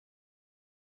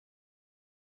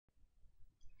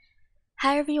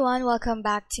Hi everyone, welcome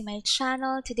back to my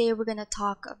channel. Today we're going to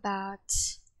talk about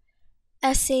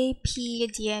SAP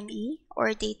Dmee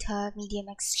or Data Medium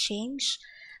Exchange.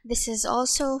 This is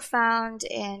also found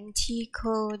in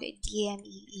T-code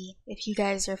Dmee if you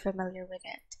guys are familiar with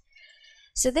it.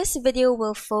 So this video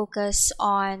will focus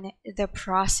on the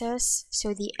process,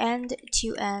 so the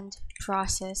end-to-end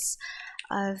process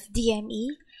of Dmee.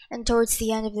 And towards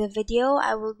the end of the video,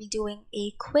 I will be doing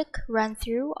a quick run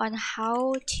through on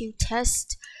how to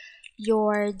test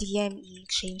your Dmee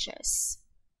changes.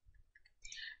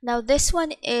 Now this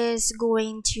one is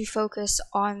going to focus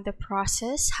on the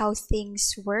process, how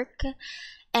things work,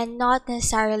 and not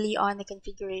necessarily on the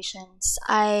configurations.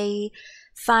 I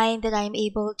find that I'm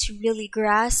able to really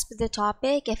grasp the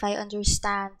topic if I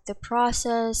understand the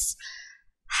process,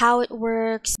 how it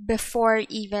works before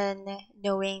even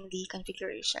knowing the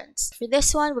configurations. For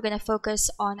this one, we're going to focus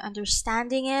on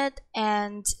understanding it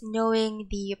and knowing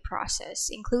the process,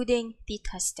 including the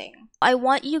testing. I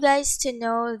want you guys to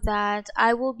know that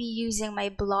I will be using my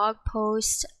blog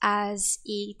post as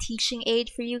a teaching aid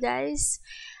for you guys.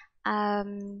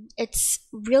 It's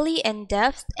really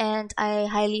in-depth and I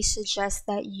highly suggest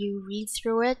that you read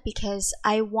through it because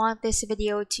I want this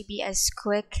video to be as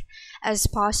quick as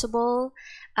possible.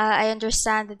 I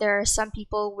understand that there are some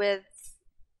people with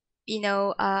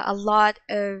a lot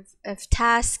of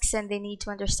tasks and they need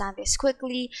to understand this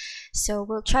quickly, so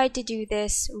we'll try to do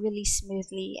this really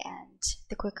smoothly and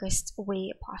the quickest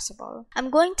way possible. I'm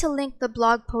going to link the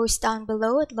blog post down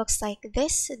below. It looks like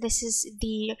this is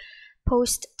the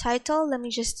post title. Let me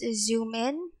just zoom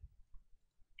in.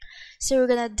 So we're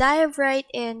gonna dive right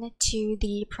into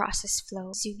the process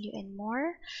flow. Zoom you in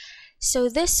more. So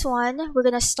this one, we're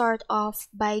gonna start off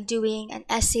by doing an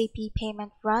SAP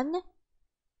payment run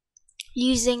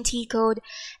using T-code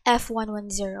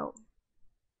F110.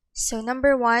 So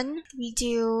number one, we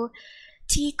do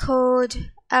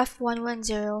T-code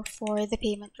F110 for the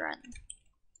payment run.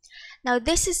 Now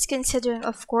this is considering,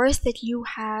 of course, that you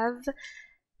have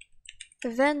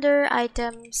vendor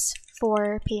items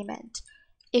for payment.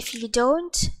 If you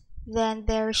don't, then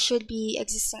there should be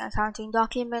existing accounting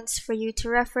documents for you to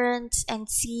reference and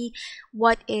see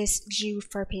what is due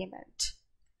for payment.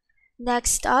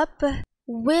 Next up,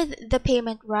 with the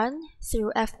payment run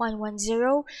through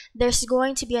F110, there's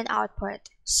going to be an output.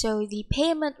 So the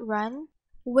payment run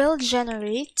will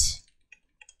generate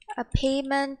a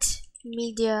payment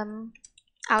medium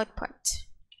output.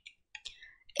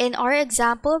 In our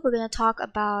example, we're going to talk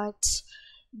about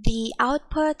the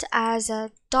output as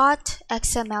a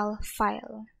 .xml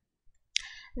file.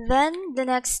 Then the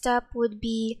next step would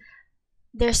be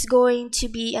there's going to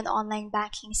be an online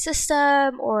banking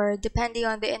system, or depending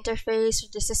on the interface or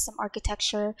the system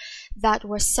architecture that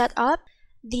was set up,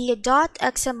 the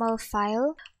 .xml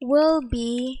file will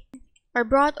be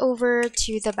brought over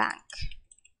to the bank.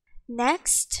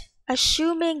 Next,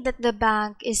 assuming that the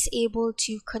bank is able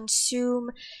to consume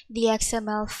the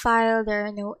XML file, there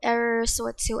are no errors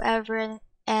whatsoever,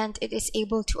 and it is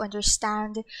able to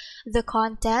understand the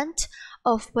content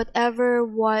of whatever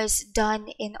was done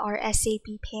in our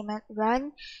SAP payment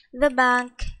run, the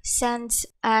bank sends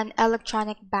an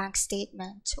electronic bank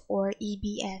statement or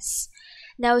EBS.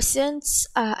 Now, since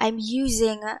I'm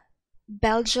using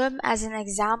Belgium as an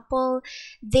example,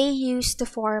 they use the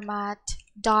format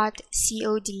 .cod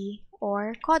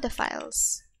or CODA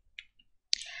files.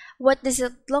 What does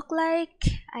it look like?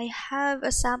 I have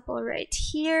a sample right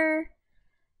here.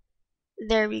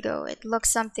 There we go. It looks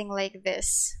something like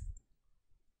this.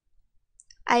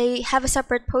 I have a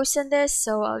separate post on this,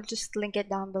 so I'll just link it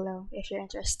down below if you're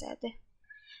interested.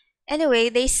 Anyway,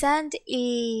 they send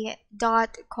a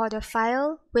 .CODA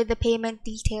file with the payment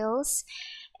details,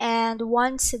 and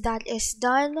once that is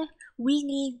done, we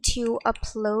need to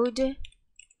upload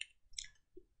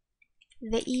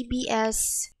the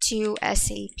EBS to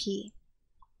SAP.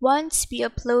 Once we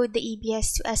upload the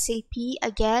EBS to SAP,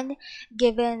 again,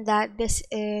 given that this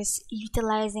is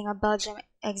utilizing a Belgium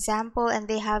example and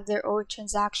they have their own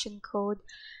transaction code,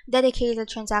 dedicated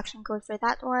transaction code for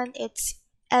that one, it's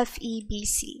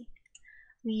FEBC.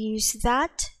 We use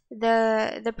that.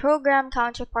 The program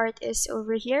counterpart is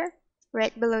over here,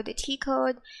 right below the T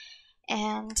code.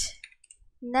 And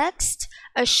next,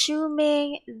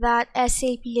 assuming that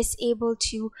SAP is able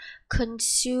to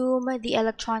consume the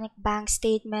electronic bank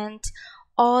statement,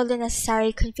 all the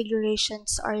necessary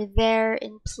configurations are there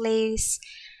in place,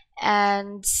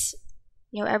 and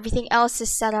everything else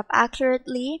is set up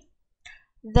accurately,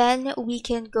 then we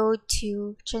can go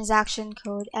to transaction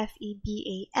code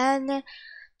FEBAN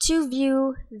to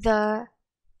view the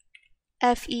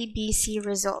FEBC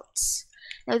results.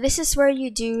 Now this is where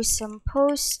you do some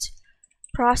post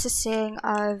processing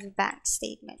of bank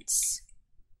statements.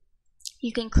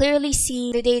 You can clearly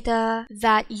see the data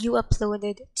that you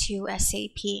uploaded to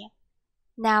SAP.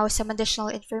 Now, some additional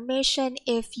information.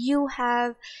 If you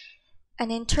have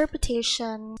an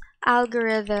interpretation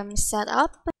algorithm set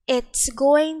up, it's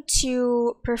going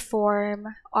to perform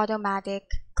automatic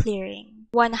clearing.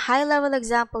 One high-level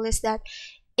example is that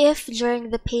if during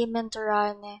the payment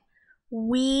run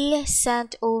we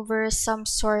sent over some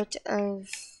sort of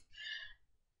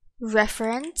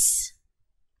reference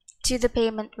to the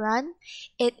payment run,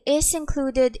 it is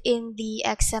included in the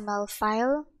XML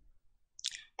file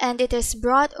and it is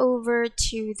brought over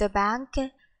to the bank.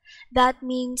 That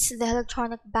means the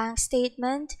electronic bank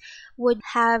statement would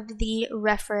have the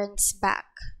reference back.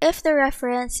 If the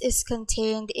reference is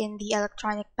contained in the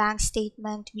electronic bank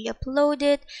statement, we upload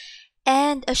it,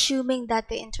 and assuming that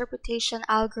the interpretation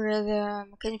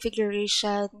algorithm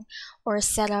configuration or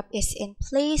setup is in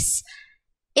place,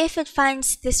 if it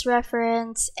finds this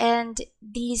reference and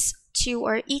these two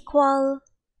are equal,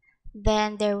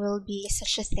 then there will be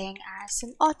such a thing as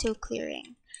an auto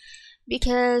clearing.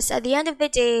 Because at the end of the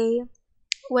day,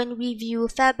 when we view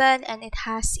FEBAN and it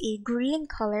has a green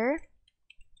color,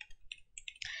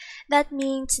 that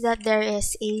means that there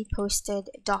is a posted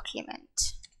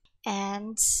document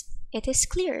and it is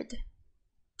cleared.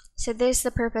 So this is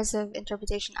the purpose of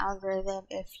interpretation algorithm,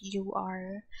 if you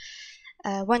are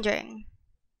wondering.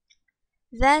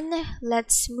 Then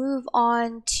let's move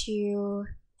on to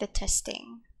the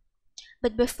testing.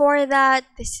 But before that,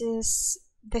 this is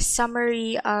the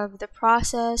summary of the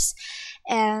process,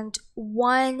 and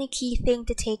one key thing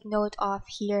to take note of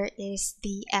here is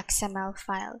the XML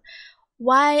file.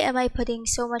 Why am I putting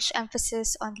so much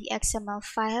emphasis on the XML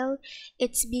file?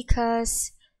 It's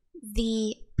because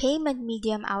the payment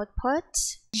medium output,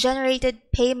 generated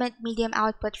payment medium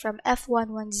output from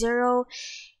F110,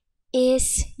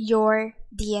 is your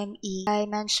DME. I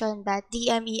mentioned that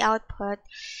DME output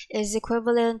is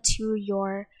equivalent to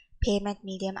your payment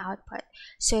medium output.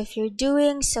 So if you're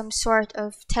doing some sort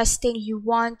of testing, you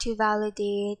want to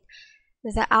validate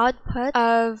the output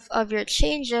of your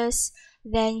changes,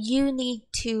 then you need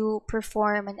to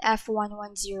perform an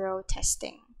F110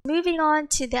 testing. Moving on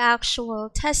to the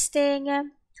actual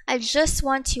testing, I just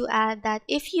want to add that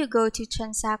if you go to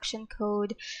transaction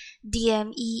code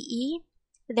DMEE,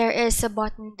 there is a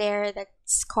button there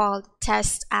that's called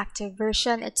test active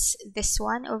version. It's this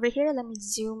one over here. Let me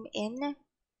zoom in.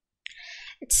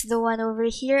 It's the one over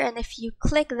here, and if you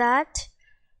click that,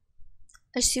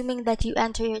 assuming that you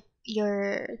enter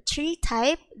your tree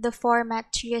type, the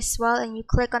format tree as well, and you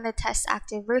click on the test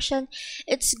active version,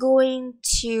 it's going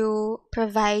to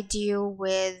provide you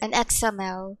with an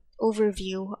XML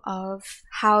overview of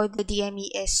how the DME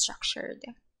is structured.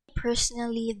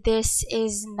 Personally, this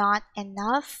is not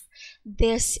enough.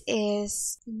 This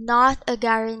is not a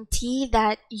guarantee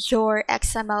that your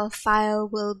XML file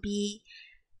will be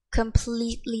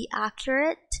completely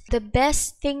accurate. The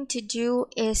best thing to do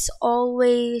is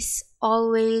always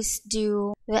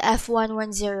do the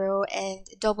F110 and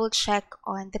double check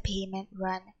on the payment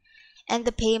run and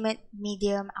the payment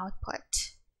medium output.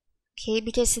 Okay,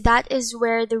 because that is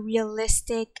where the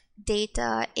realistic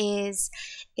data is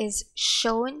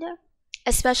shown,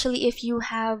 especially if you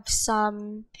have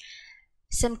some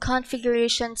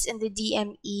configurations in the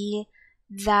DME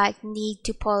that need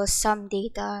to pull some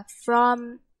data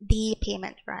from the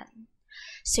payment run.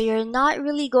 So you're not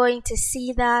really going to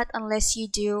see that unless you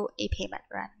do a payment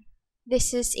run.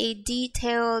 This is a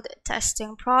detailed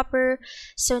testing proper.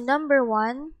 So number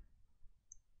one,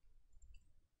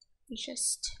 we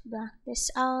just back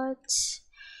this out.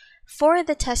 For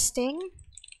the testing,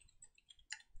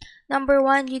 number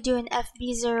one, you do an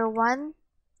FB01,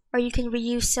 or you can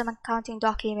reuse some accounting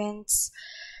documents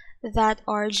that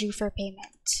are due for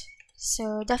payment.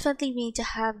 So definitely we need to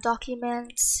have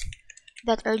documents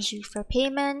that are due for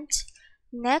payment.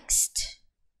 Next,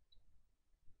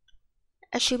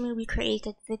 assuming we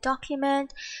created the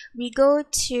document, we go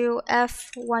to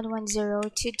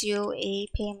F110 to do a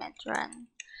payment run.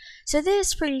 So this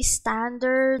is pretty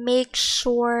standard. Make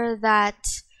sure that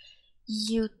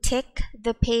you tick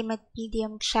the payment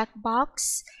medium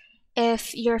checkbox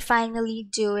if you're finally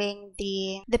doing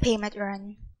the payment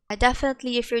run.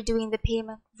 Definitely, if you're doing the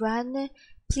payment run,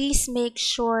 please make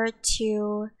sure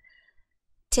to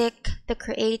tick the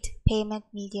create payment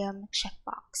medium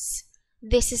checkbox.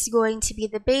 This is going to be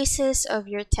the basis of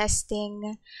your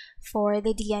testing for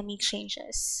the DME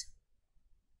changes.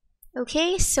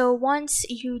 Okay, so once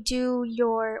you do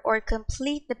or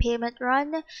complete the payment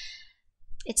run,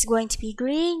 it's going to be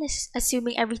green,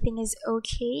 assuming everything is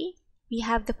okay. we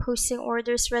have the posting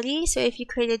orders ready. So if you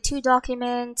created 2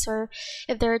 documents, or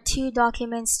if there are 2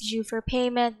 documents due for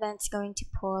payment, then it's going to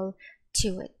pull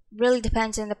to it. Really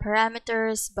depends on the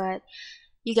parameters, but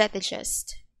you get the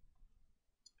gist.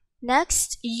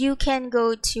 Next, you can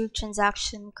go to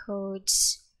transaction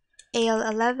codes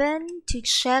AL11 to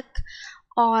check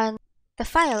on the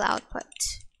file output.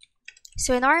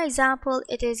 So in our example,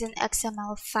 it is an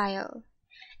XML file.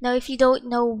 Now, if you don't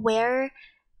know where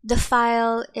the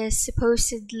file is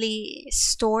supposedly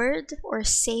stored or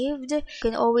saved, you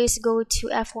can always go to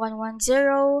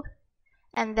F110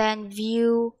 and then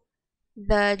view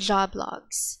the job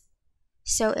logs.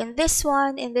 So in this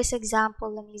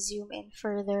example, let me zoom in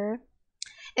further.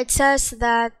 It says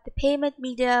that the payment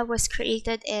media was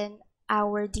created in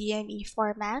our Dmee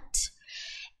format,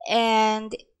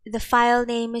 and the file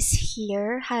name is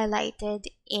here highlighted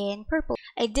in purple.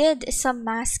 I did some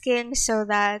masking so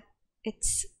that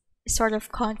it's sort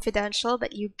of confidential,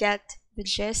 but you get the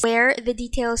gist where the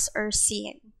details are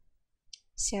seen.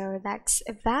 So that's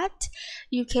that.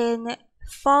 You can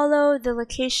follow the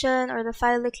location or the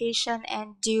file location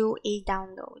and do a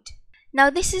download. Now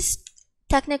this is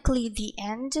technically the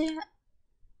end.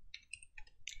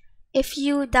 If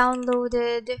you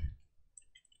downloaded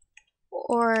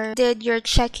or did your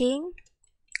checking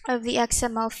of the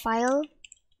XML file,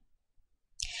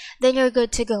 then you're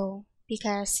good to go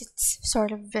because it's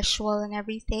sort of visual and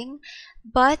everything.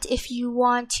 But if you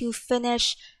want to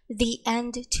finish the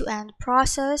end-to-end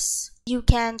process, you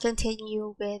can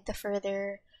continue with the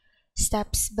further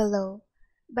steps below.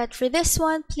 But for this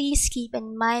one, please keep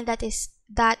in mind that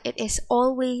it is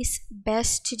always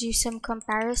best to do some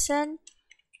comparison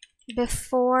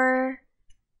before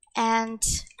and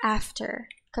after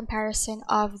comparison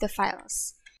of the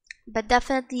files. But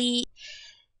definitely,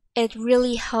 it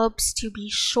really helps to be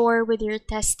sure with your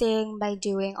testing by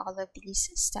doing all of these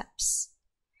steps.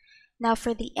 Now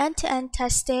for the end-to-end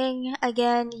testing,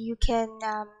 again, you can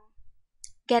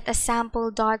get a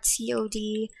sample.cod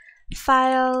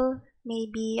file,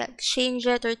 maybe change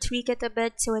it or tweak it a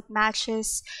bit so it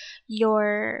matches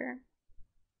your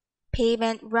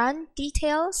payment run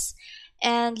details,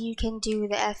 and you can do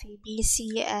the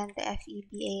FEBC and the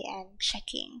FEBAN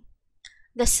checking.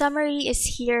 The summary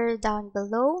is here down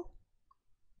below,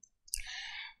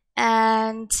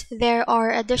 and there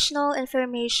are additional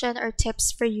information or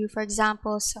tips for you. For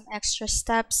example, some extra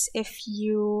steps if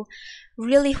you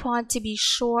really want to be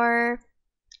sure,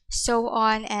 so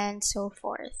on and so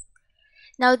forth.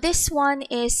 Now this one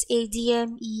is a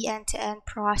Dmee end-to-end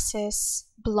process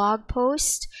blog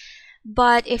post,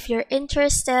 but if you're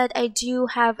interested, I do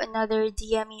have another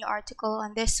Dmee article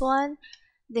on this one.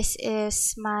 This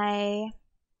is my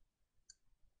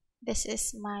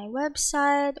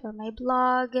website or my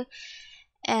blog,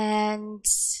 and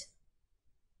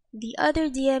the other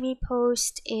Dmee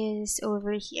post is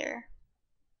over here.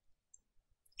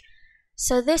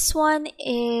 So this one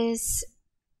is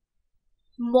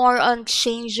more on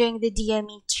changing the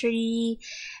Dmee tree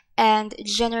and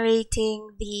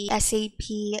generating the SAP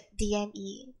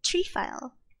Dmee tree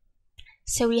file.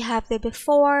 So we have the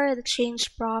before, the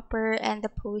change proper, and the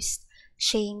post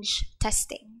change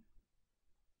testing.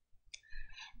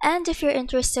 And if you're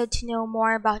interested to know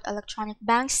more about electronic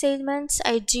bank statements,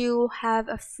 I do have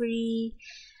a free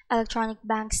electronic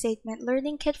bank statement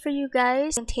learning kit for you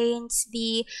guys. It contains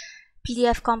the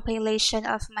PDF compilation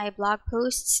of my blog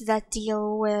posts that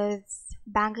deal with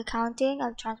bank accounting,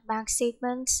 electronic bank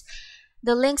statements.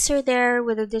 The links are there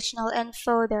with additional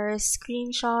info. There are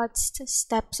screenshots,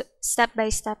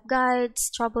 step-by-step guides,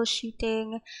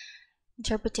 troubleshooting,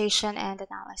 interpretation, and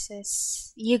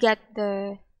analysis. You get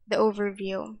the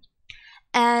overview.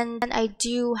 And I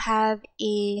do have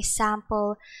a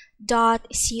sample .cod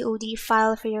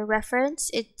file for your reference.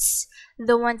 It's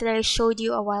the one that I showed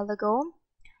you a while ago,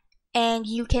 and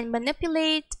you can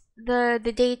manipulate the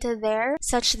data there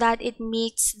such that it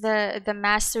meets the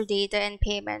master data and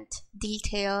payment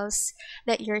details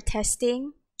that you're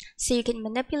testing. So you can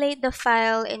manipulate the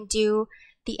file and do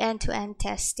the end-to-end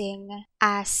testing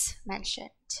as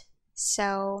mentioned.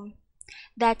 So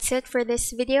that's it for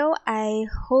this video. I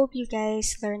hope you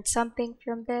guys learned something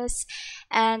from this,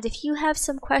 and if you have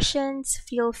some questions,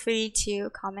 feel free to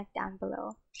comment down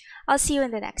below. I'll see you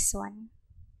in the next one.